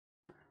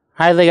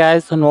Hi there,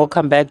 guys, and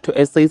welcome back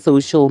to SA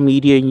Social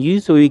Media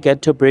News, where we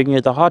get to bring you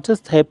the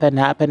hottest hip and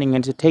happening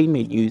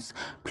entertainment news.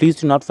 Please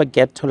do not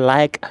forget to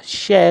like,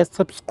 share,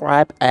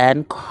 subscribe,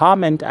 and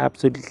comment. I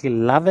absolutely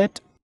love it.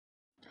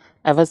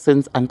 Ever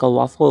since Uncle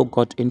Waffle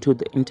got into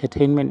the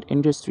entertainment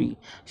industry,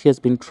 she has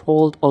been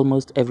trolled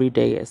almost every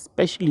day,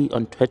 especially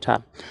on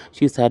Twitter.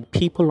 She's had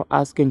people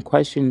asking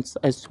questions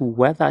as to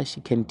whether she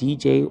can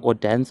DJ or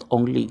dance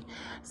only.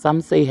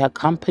 Some say her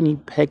company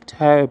picked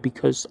her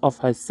because of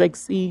her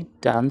sexy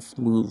dance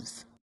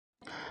moves.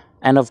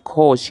 And of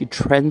course, she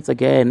trends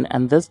again,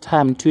 and this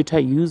time Twitter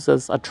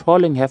users are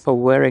trolling her for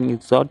wearing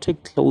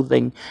exotic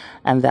clothing,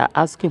 and they're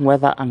asking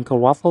whether Uncle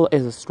Waffle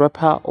is a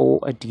stripper or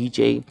a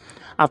DJ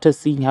after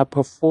seeing her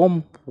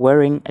perform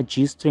wearing a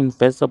G string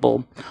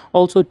visible.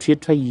 Also,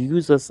 Twitter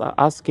users are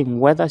asking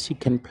whether she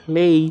can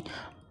play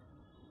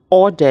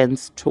or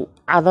dance to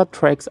other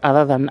tracks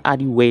other than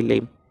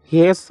Adiwele.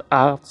 Here's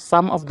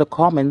some of the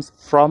comments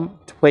from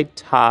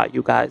Twitter,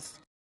 you guys.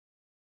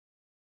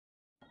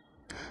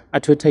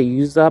 A Twitter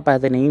user by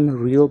the name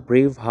Real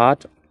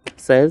Braveheart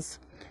says,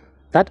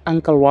 that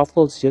Uncle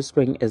Waffles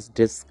gesturing is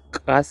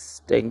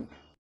disgusting.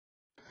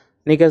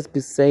 Niggas be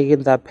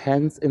saying their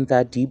pants in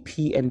their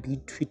DP and be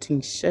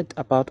tweeting shit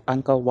about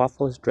Uncle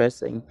Waffles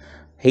dressing.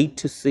 Hate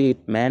to see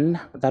it,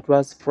 man. That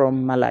was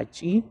from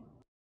Malachi.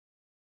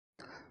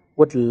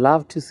 Would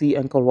love to see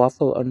Uncle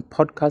Waffle on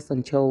podcast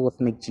and chill with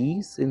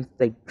McG since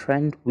they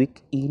trend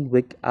week in,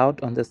 week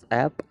out on this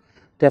app.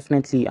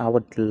 Definitely, I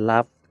would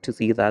love to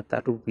see that.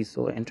 That would be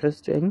so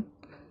interesting.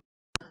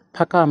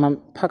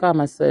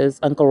 Pakama says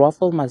Uncle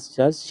Waffle must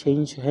just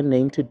change her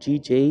name to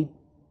GJ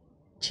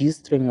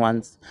G-string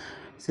once.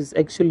 She's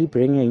actually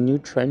bringing a new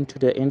trend to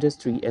the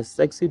industry, a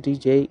sexy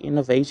DJ,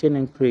 innovation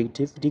and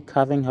creativity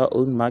carving her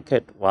own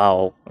market.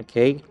 Wow,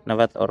 okay,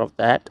 never thought of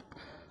that.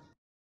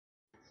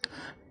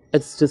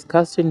 It's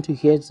disgusting to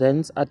hear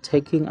Zens are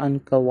taking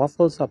Uncle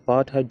Waffles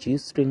about her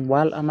G-string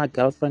while my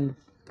girlfriend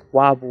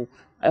Wabu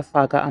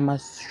Efaka ama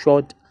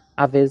short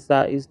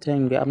Avesa is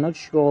telling me. I'm not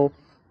sure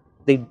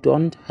they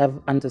don't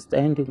have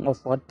understanding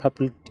of what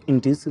public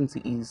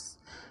indecency is.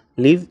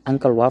 Leave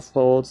Uncle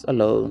Waffles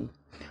alone.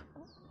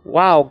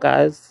 Wow,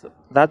 guys,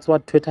 that's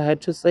what Twitter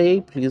had to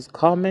say. Please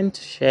comment,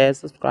 share,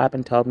 subscribe,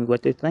 and tell me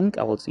what you think.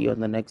 I will see you in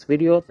the next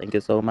video. Thank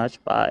you so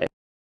much. Bye.